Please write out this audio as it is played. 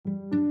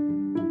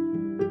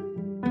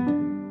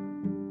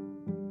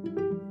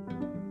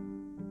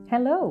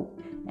Hello,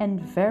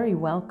 and very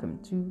welcome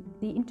to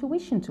the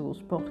Intuition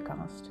Tools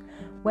podcast,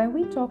 where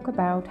we talk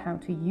about how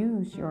to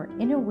use your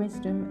inner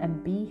wisdom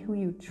and be who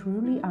you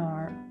truly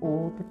are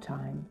all the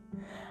time.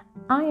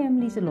 I am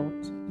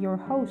Lieselot, your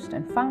host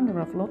and founder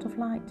of Lot of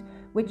Light,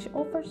 which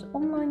offers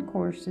online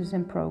courses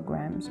and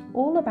programs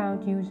all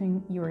about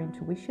using your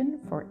intuition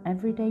for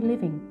everyday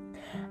living.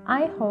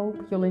 I hope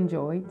you'll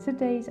enjoy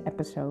today's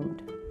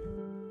episode.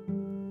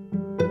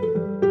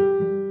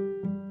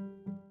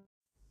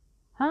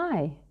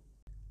 Hi,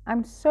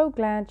 I'm so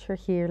glad you're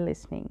here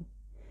listening.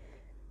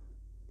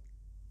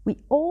 We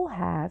all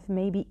have,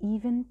 maybe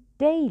even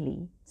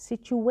daily,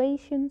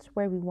 situations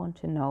where we want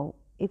to know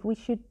if we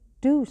should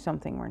do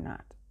something or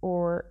not,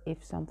 or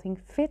if something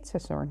fits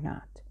us or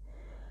not.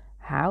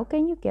 How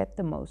can you get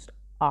the most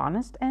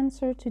honest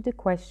answer to the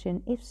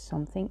question if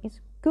something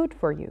is good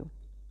for you?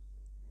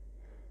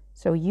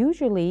 So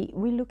usually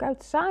we look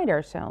outside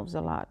ourselves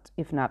a lot,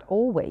 if not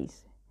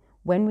always,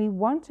 when we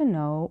want to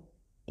know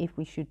if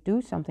we should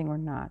do something or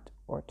not,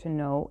 or to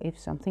know if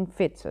something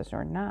fits us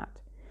or not.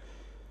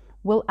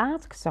 We'll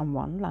ask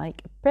someone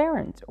like a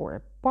parent or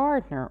a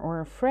partner or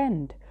a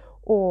friend,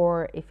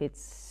 or if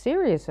it's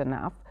serious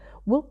enough,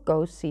 we'll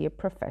go see a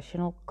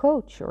professional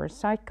coach or a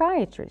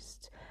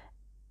psychiatrist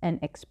and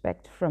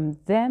expect from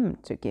them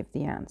to give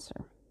the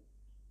answer.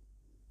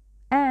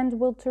 And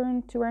we'll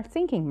turn to our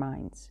thinking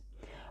minds.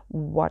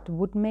 What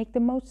would make the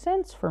most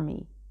sense for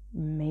me?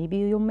 Maybe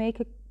you'll make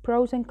a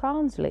pros and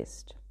cons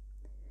list.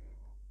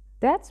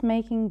 That's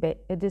making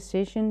a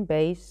decision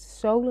based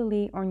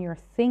solely on your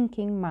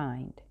thinking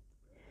mind.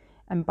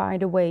 And by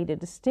the way, the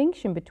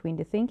distinction between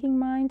the thinking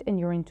mind and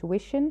your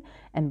intuition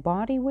and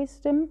body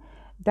wisdom,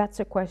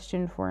 that's a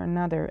question for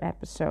another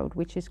episode,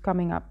 which is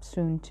coming up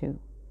soon too.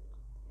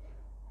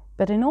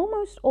 But in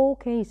almost all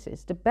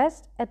cases, the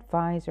best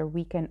advisor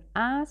we can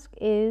ask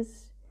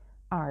is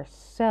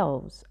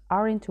ourselves,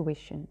 our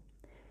intuition,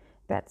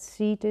 that's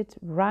seated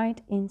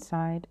right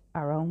inside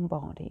our own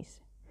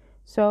bodies.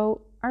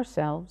 So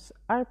ourselves,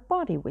 our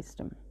body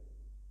wisdom.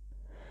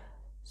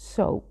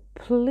 So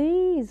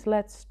please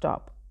let's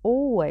stop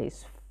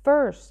always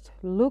first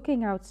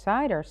looking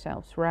outside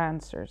ourselves for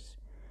answers,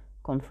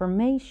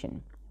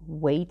 confirmation,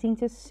 waiting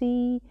to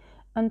see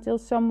until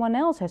someone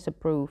else has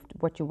approved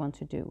what you want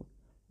to do,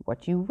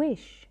 what you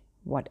wish,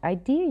 what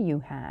idea you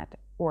had,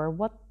 or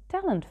what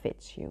talent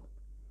fits you.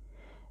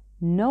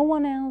 No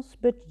one else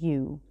but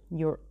you,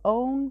 your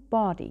own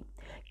body,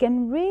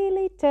 can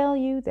really tell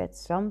you that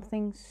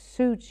something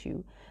suits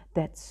you,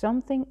 that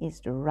something is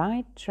the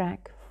right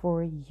track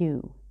for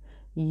you.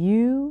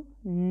 You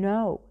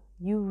know,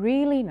 you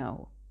really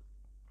know.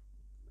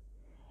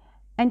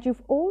 And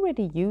you've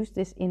already used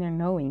this inner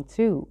knowing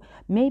too.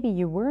 Maybe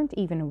you weren't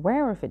even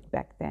aware of it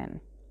back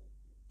then.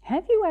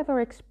 Have you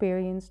ever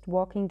experienced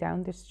walking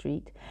down the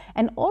street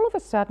and all of a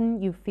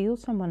sudden you feel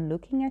someone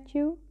looking at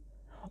you?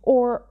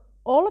 Or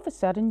all of a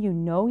sudden you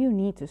know you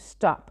need to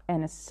stop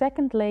and a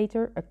second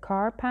later a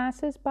car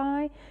passes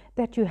by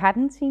that you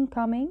hadn't seen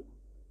coming?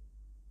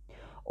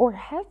 Or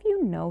have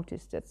you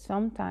noticed that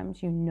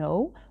sometimes you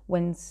know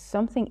when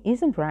something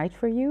isn't right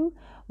for you,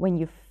 when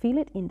you feel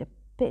it in the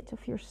pit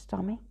of your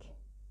stomach?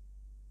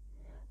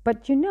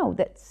 But you know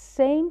that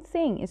same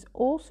thing is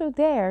also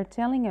there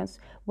telling us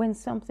when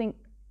something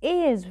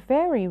is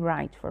very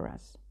right for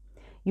us.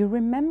 You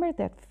remember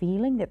that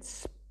feeling, that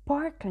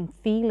sparkling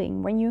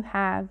feeling when you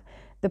have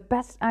the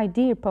best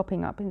idea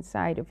popping up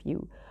inside of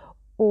you,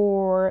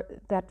 or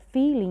that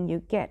feeling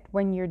you get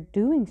when you're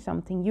doing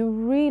something you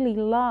really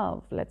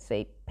love, let's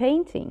say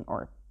painting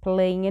or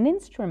playing an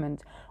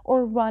instrument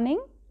or running.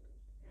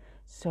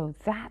 So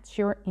that's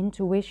your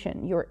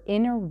intuition, your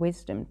inner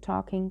wisdom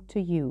talking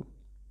to you.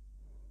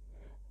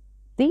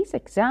 These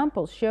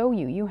examples show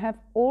you have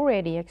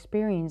already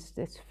experienced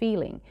this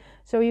feeling,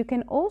 so you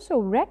can also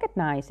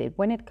recognize it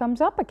when it comes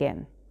up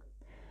again.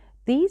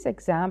 These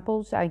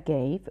examples I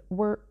gave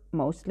were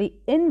mostly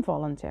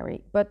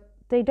involuntary, but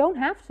they don't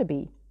have to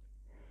be.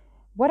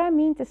 What I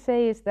mean to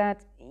say is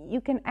that you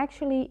can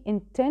actually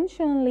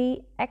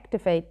intentionally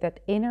activate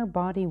that inner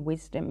body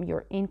wisdom,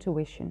 your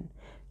intuition,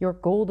 your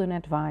golden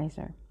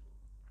advisor.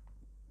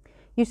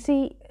 You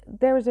see,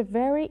 there is a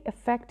very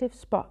effective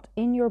spot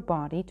in your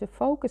body to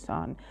focus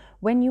on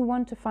when you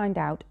want to find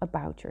out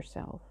about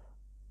yourself.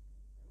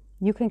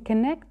 You can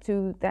connect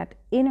to that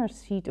inner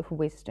seat of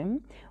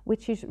wisdom,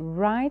 which is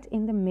right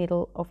in the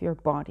middle of your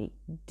body,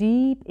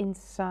 deep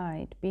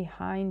inside,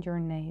 behind your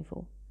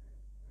navel.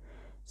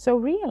 So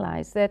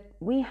realize that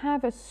we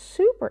have a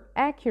super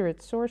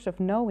accurate source of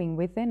knowing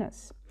within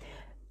us.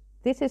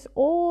 This is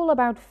all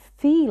about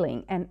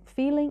feeling, and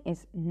feeling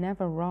is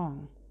never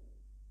wrong.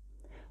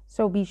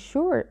 So be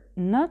sure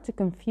not to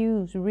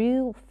confuse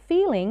real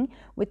feeling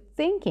with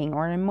thinking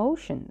or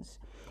emotions.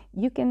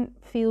 You can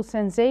feel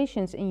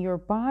sensations in your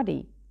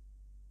body.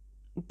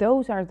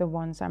 Those are the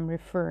ones I'm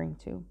referring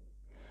to.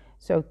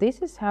 So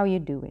this is how you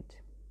do it.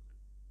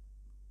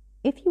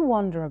 If you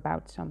wonder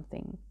about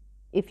something,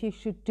 if you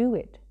should do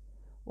it,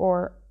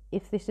 or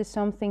if this is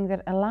something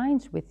that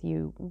aligns with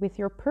you, with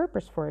your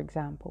purpose, for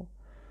example,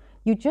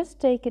 You just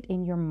take it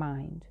in your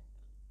mind,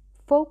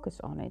 focus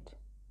on it,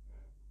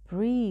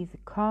 breathe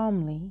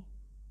calmly,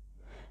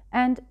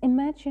 and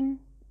imagine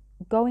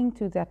going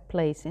to that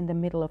place in the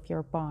middle of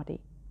your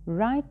body,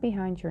 right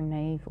behind your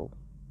navel.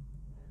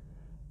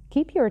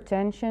 Keep your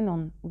attention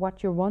on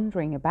what you're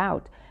wondering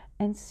about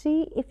and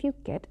see if you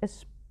get a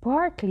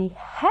sparkly,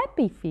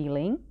 happy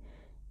feeling,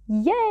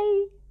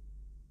 yay,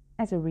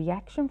 as a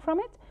reaction from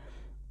it,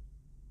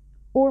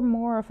 or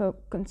more of a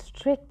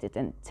constricted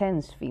and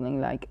tense feeling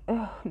like,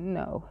 oh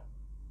no.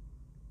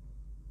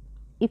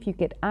 If you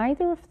get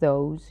either of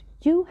those,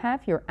 you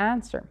have your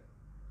answer.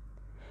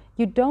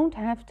 You don't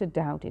have to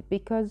doubt it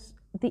because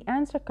the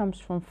answer comes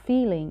from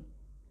feeling.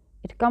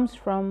 It comes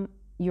from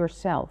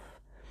yourself,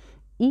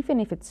 even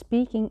if it's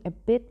speaking a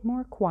bit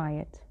more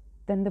quiet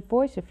than the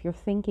voice of your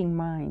thinking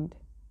mind.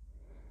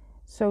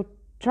 So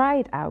try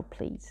it out,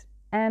 please.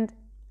 And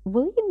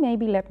will you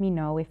maybe let me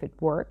know if it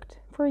worked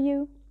for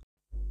you?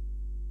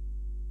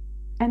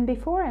 And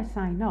before I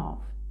sign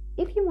off,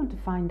 if you want to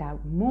find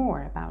out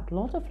more about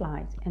Lot of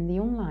Light and the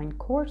online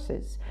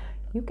courses,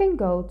 you can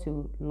go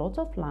to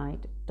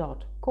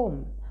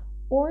lotoflight.com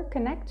or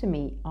connect to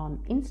me on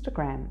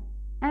Instagram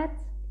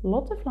at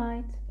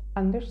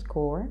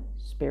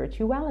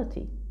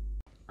lotoflight_spirituality.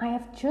 I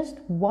have just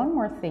one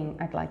more thing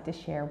I'd like to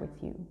share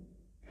with you.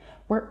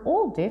 We're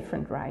all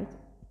different, right?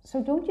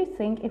 So don't you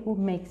think it would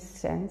make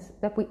sense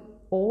that we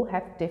all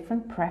have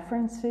different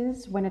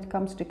preferences when it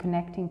comes to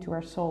connecting to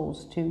our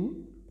souls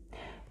too?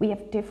 We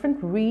have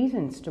different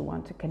reasons to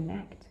want to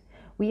connect.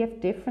 We have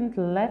different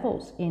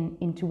levels in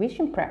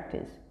intuition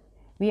practice.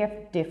 We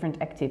have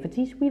different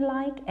activities we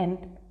like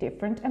and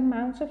different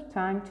amounts of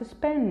time to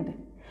spend.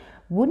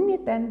 Wouldn't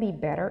it then be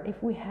better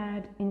if we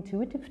had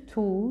intuitive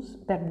tools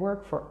that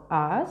work for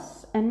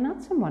us and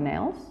not someone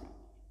else?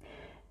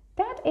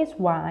 That is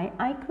why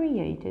I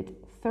created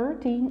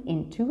 13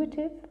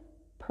 intuitive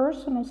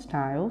personal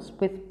styles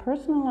with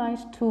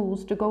personalized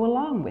tools to go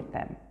along with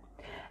them.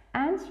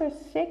 Answer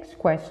 6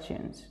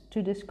 questions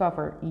to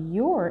discover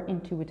your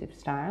intuitive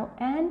style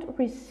and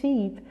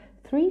receive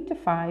 3 to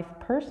 5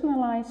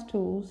 personalized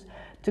tools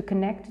to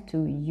connect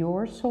to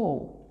your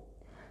soul.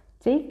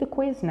 Take the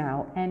quiz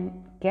now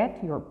and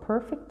get your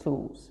perfect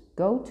tools.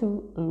 Go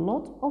to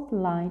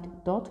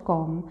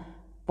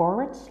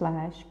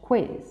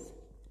lotoflight.com/quiz.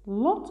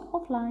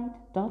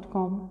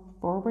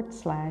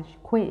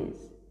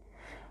 lotoflight.com/quiz.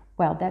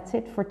 Well, that's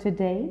it for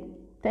today.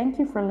 Thank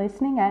you for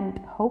listening and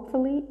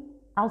hopefully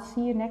I'll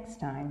see you next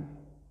time.